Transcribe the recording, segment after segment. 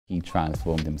He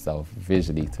transformed himself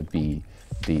visually to be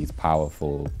these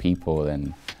powerful people,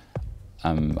 and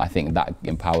I think that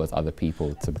empowers other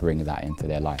people to bring that into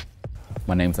their life.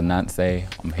 My name's Ahnansé.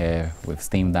 I'm here with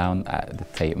Steam Down at the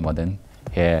Tate Modern,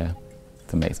 here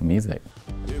to make some music.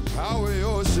 Empower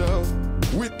yourself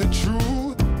with the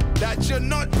truth that you're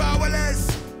not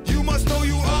powerless. You must know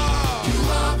you are. You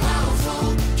are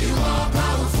powerful. You are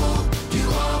powerful. You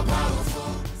are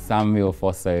powerful. Samuel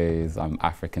Fosso's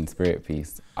African Spirit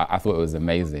piece, I thought it was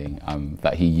amazing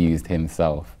that he used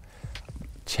himself,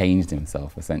 changed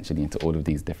himself essentially into all of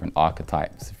these different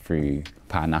archetypes through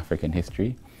Pan-African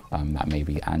history. That may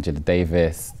be Angela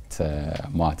Davis to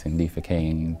Martin Luther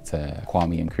King to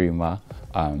Kwame Nkrumah,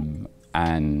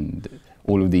 and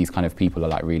all of these kind of people are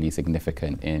like really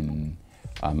significant in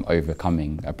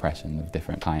overcoming oppression of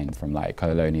different kinds, from like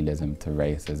colonialism to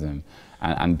racism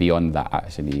and beyond that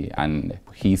actually. And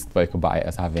he spoke about it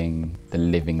as having the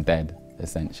living dead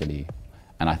essentially.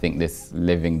 And I think this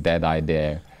living dead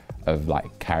idea of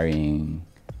like carrying,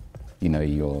 you know,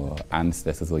 your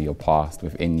ancestors or your past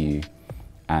within you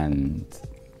and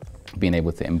being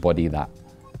able to embody that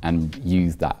and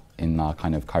use that in our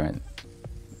kind of current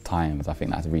times, I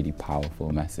think that's a really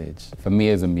powerful message. For me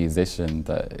as a musician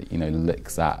that, you know,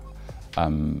 looks at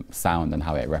sound and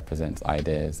how it represents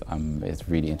ideas, it's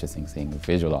really interesting seeing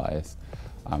visual artists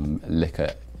look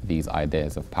at these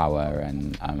ideas of power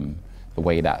and the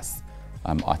way that's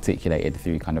articulated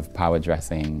through kind of power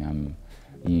dressing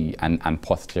and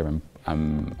posture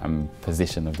and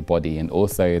position of the body, and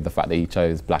also the fact that he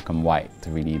chose black and white to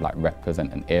really like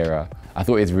represent an era. I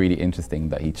thought it was really interesting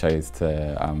that he chose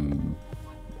to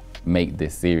make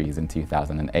this series in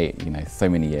 2008, you know, so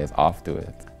many years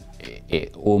afterwards.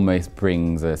 It almost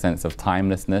brings a sense of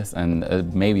timelessness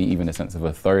and maybe even a sense of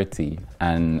authority,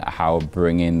 and how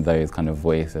bringing those kind of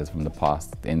voices from the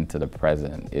past into the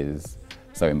present is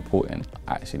so important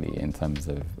actually, in terms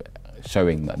of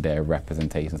showing that they're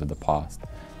representations of the past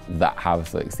that have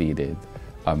succeeded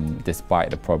despite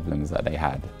the problems that they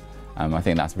had. I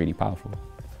think that's really powerful.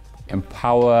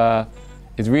 Empower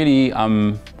is really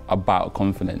about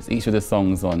confidence. Each of the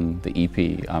songs on the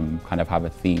EP kind of have a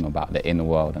theme about the inner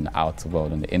world and the outer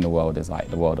world, and the inner world is like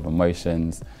the world of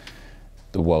emotions,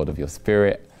 the world of your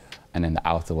spirit, and then the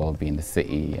outer world being the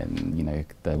city and, you know,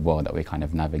 the world that we're kind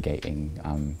of navigating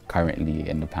currently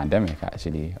in the pandemic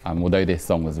actually. Although this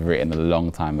song was written a long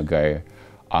time ago,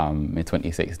 in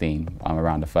 2016,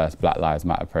 around the first Black Lives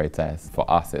Matter protest, for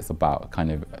us it's about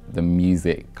kind of the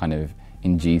music kind of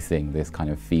inducing this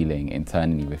kind of feeling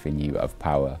internally within you of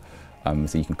power,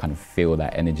 so you can kind of feel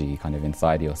that energy kind of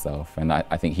inside yourself. And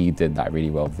I think he did that really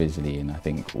well visually, and I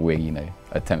think we're, you know,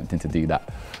 attempting to do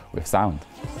that with sound.